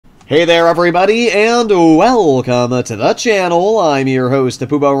Hey there everybody, and welcome to the channel. I'm your host,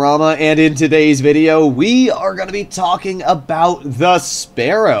 Rama, and in today's video, we are going to be talking about the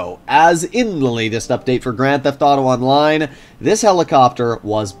Sparrow. As in the latest update for Grand Theft Auto Online, this helicopter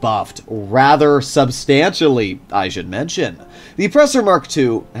was buffed rather substantially, I should mention. The Oppressor Mark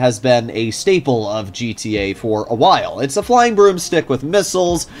II has been a staple of GTA for a while. It's a flying broomstick with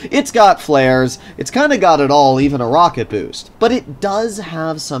missiles, it's got flares, it's kind of got it all, even a rocket boost. But it does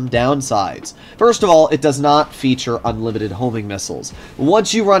have some downsides. First of all, it does not feature unlimited homing missiles.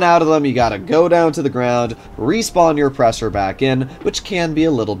 Once you run out of them, you gotta go down to the ground, respawn your oppressor back in, which can be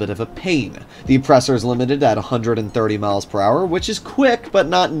a little bit of a pain. The oppressor is limited at 130 miles per hour, which is quick, but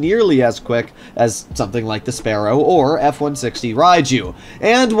not nearly as quick as something like the Sparrow or F-160 Raiju.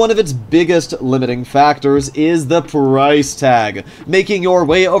 And one of its biggest limiting factors is the price tag. Making your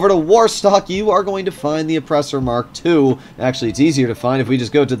way over to Warstock, you are going to find the Oppressor Mark II. Actually, it's easier to find if we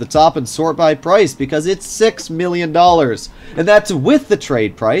just go to the top and sort by price, because it's $6 million. And that's with the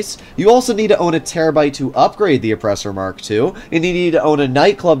trade price. You also need to own a terabyte to upgrade the Oppressor Mark II, and you need to own a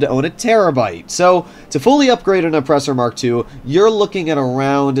nightclub to own a terabyte. So, to fully upgrade an Oppressor Mark II, you're looking at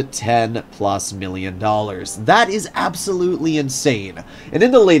around $10+ million. That is absolutely insane. And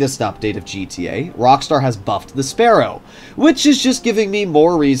in the latest update of GTA, Rockstar has buffed the Sparrow, which is just giving me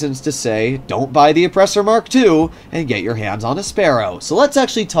more reasons to say, don't buy the Oppressor Mark II and get your hands on a Sparrow. So let's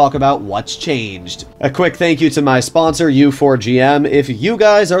actually talk about what's changed. A quick thank you to my sponsor, U4GM. If you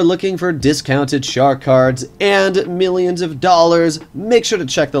guys are looking for discounted shark cards and millions of dollars, make sure to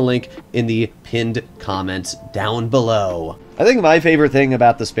check the link in the pinned comment down below. I think my favorite thing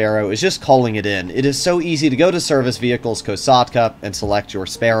about the Sparrow is just calling it in. It is so easy to go to Service Vehicles Kosatka and select your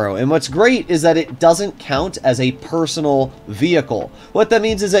Sparrow. And what's great is that it doesn't count as a personal vehicle. What that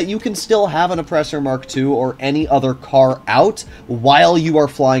means is that you can still have an Oppressor Mark II or any other car out while you are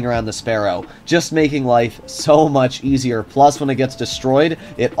flying around the Sparrow, just making life so much easier. Plus, when it gets destroyed,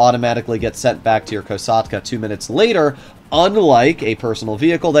 it automatically gets sent back to your Kosatka 2 minutes later, unlike a personal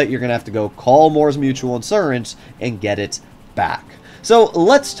vehicle that you're going to have to go call Moore's Mutual Insurance and get it back. So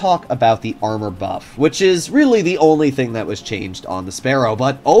let's talk about the armor buff, which is really the only thing that was changed on the Sparrow,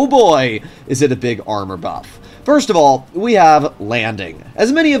 but oh boy, is it a big armor buff. First of all, we have landing.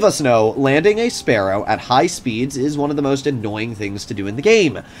 As many of us know, landing a Sparrow at high speeds is one of the most annoying things to do in the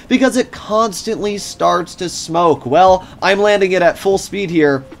game, because it constantly starts to smoke. Well, I'm landing it at full speed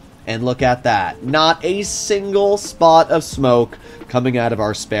here, and look at that. Not a single spot of smoke coming out of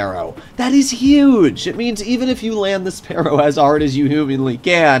our Sparrow. That is huge. It means even if you land the Sparrow as hard as you humanly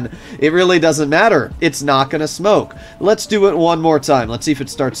can, it really doesn't matter. It's not going to smoke. Let's do it one more time. Let's see if it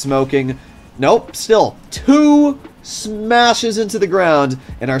starts smoking. Nope, still 2 smashes into the ground,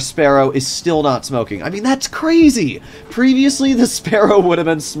 and our Sparrow is still not smoking. I mean, that's crazy! Previously, the Sparrow would have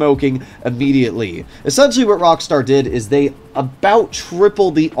been smoking immediately. Essentially, what Rockstar did is they about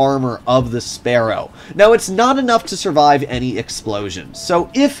tripled the armor of the Sparrow. Now, it's not enough to survive any explosions. So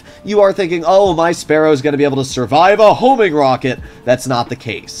if you are thinking, oh, my Sparrow is going to be able to survive a homing rocket, that's not the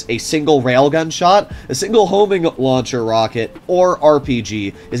case. A single railgun shot, a single homing launcher rocket, or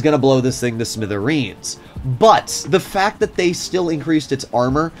RPG is going to blow this thing to smithereens. But the fact that they still increased its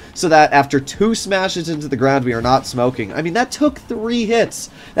armor so that after 2 smashes into the ground we are not smoking, I mean, that took 3 hits.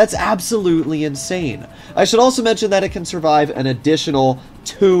 That's absolutely insane. I should also mention that it can survive an additional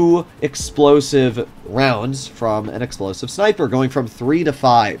 2 explosive rounds from an explosive sniper, going from 3 to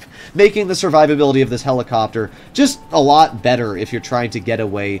 5, making the survivability of this helicopter just a lot better if you're trying to get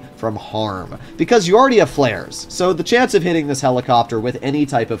away from harm, because you already have flares, so the chance of hitting this helicopter with any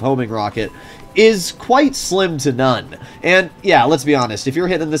type of homing rocket is quite slim to none. And yeah, let's be honest, if you're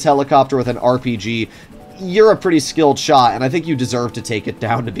hitting this helicopter with an RPG, you're a pretty skilled shot, and I think you deserve to take it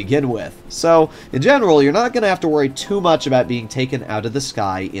down to begin with. So, in general, you're not going to have to worry too much about being taken out of the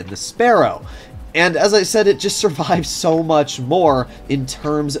sky in the Sparrow. And as I said, it just survives so much more in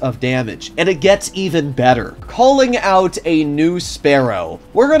terms of damage. And it gets even better. Calling out a new Sparrow,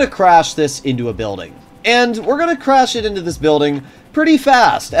 we're going to crash this into a building. And we're going to crash it into this building pretty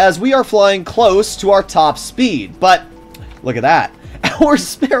fast, as we are flying close to our top speed. But, look at that. Our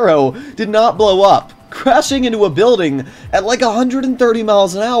Sparrow did not blow up, crashing into a building at like 130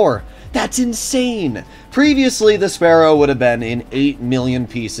 miles an hour. That's insane. Previously, the Sparrow would have been in 8 million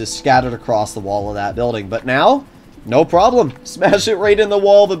pieces scattered across the wall of that building, but now, no problem. Smash it right in the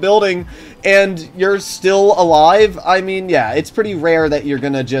wall of the building, and you're still alive. I mean, yeah, it's pretty rare that you're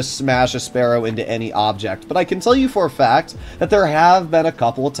gonna just smash a Sparrow into any object, but I can tell you for a fact that there have been a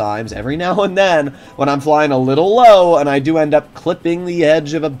couple of times, every now and then, when I'm flying a little low, and I do end up clipping the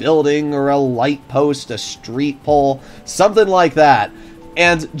edge of a building, or a light post, a street pole, something like that.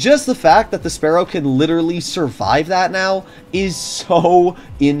 And just the fact that the Sparrow can literally survive that now is so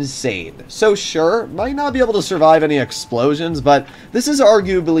insane. So sure, might not be able to survive any explosions, but this is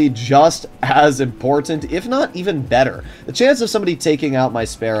arguably just as important, if not even better. The chance of somebody taking out my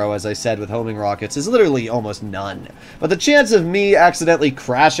Sparrow, as I said, with homing rockets is literally almost none. But the chance of me accidentally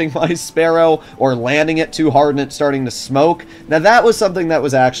crashing my Sparrow or landing it too hard and it starting to smoke, now that was something that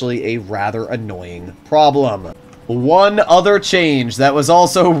was actually a rather annoying problem. One other change that was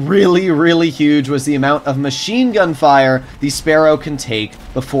also really huge was the amount of machine gun fire the Sparrow can take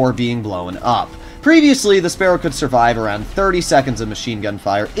before being blown up. Previously, the Sparrow could survive around 30 seconds of machine gun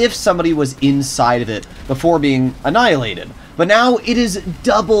fire if somebody was inside of it before being annihilated. But now it is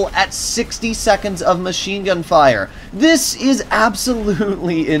double at 60 seconds of machine gun fire. This is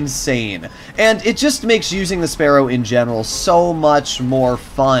absolutely insane. And it just makes using the Sparrow in general so much more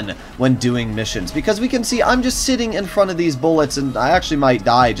fun when doing missions. Because we can see I'm just sitting in front of these bullets and I actually might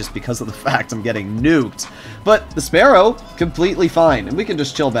die just because of the fact I'm getting nuked. But the Sparrow, completely fine. And we can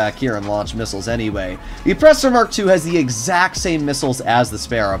just chill back here and launch missiles anyway. The Oppressor Mark II has the exact same missiles as the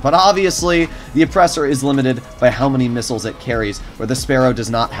Sparrow. But obviously, the Oppressor is limited by how many missiles it carries, where the Sparrow does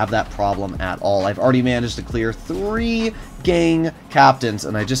not have that problem at all. I've already managed to clear 3 gang captains,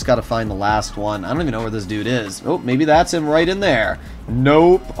 and I just gotta find the last one. I don't even know where this dude is. Oh, maybe that's him right in there.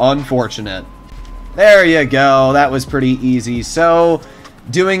 Nope, unfortunate. There you go, that was pretty easy. So,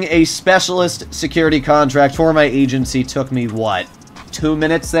 doing a specialist security contract for my agency took me, what, 2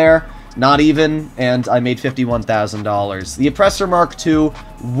 minutes there? Not even, and I made $51,000. The Oppressor Mark II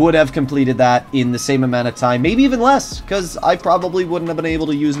would have completed that in the same amount of time, maybe even less, because I probably wouldn't have been able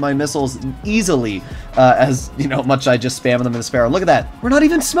to use my missiles easily, as, you know, much I just spam them in the Sparrow. Look at that. We're not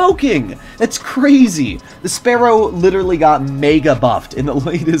even smoking. That's crazy. The Sparrow literally got mega buffed in the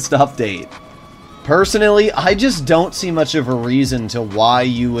latest update. Personally, I just don't see much of a reason to why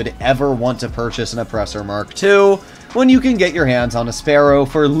you would ever want to purchase an Oppressor Mark II when you can get your hands on a Sparrow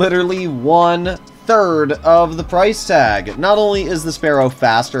for literally 1/3 of the price tag. Not only is the Sparrow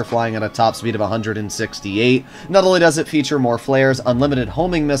faster, flying at a top speed of 168, not only does it feature more flares, unlimited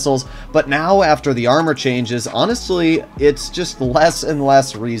homing missiles, but now after the armor changes, honestly, it's just less and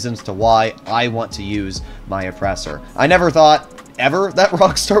less reasons to why I want to use my Oppressor. I never thought ever that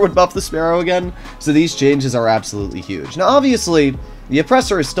Rockstar would buff the Sparrow again, so these changes are absolutely huge. Now obviously, the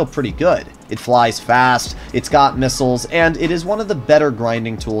Oppressor is still pretty good. It flies fast, it's got missiles, and it is one of the better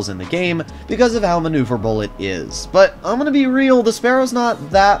grinding tools in the game because of how maneuverable it is. But I'm gonna be real, the Sparrow's not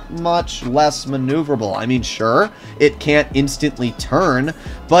that much less maneuverable. I mean, sure, it can't instantly turn,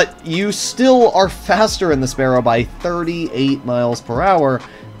 but you still are faster in the Sparrow by 38 miles per hour,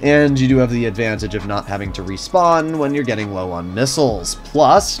 and you do have the advantage of not having to respawn when you're getting low on missiles.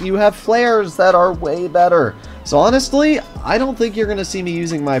 Plus, you have flares that are way better. So honestly, I don't think you're going to see me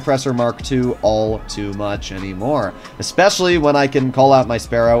using my Oppressor Mark II all too much anymore. Especially when I can call out my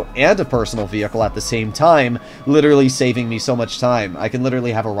Sparrow and a personal vehicle at the same time, literally saving me so much time. I can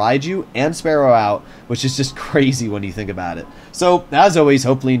literally have a Raiju and Sparrow out, which is just crazy when you think about it. So, as always,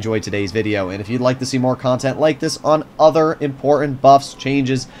 hopefully you enjoyed today's video, and if you'd like to see more content like this on other important buffs,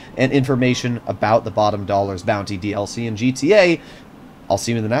 changes, and information about the Bottom Dollars Bounty DLC and GTA, I'll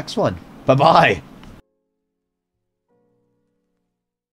see you in the next one. Bye-bye!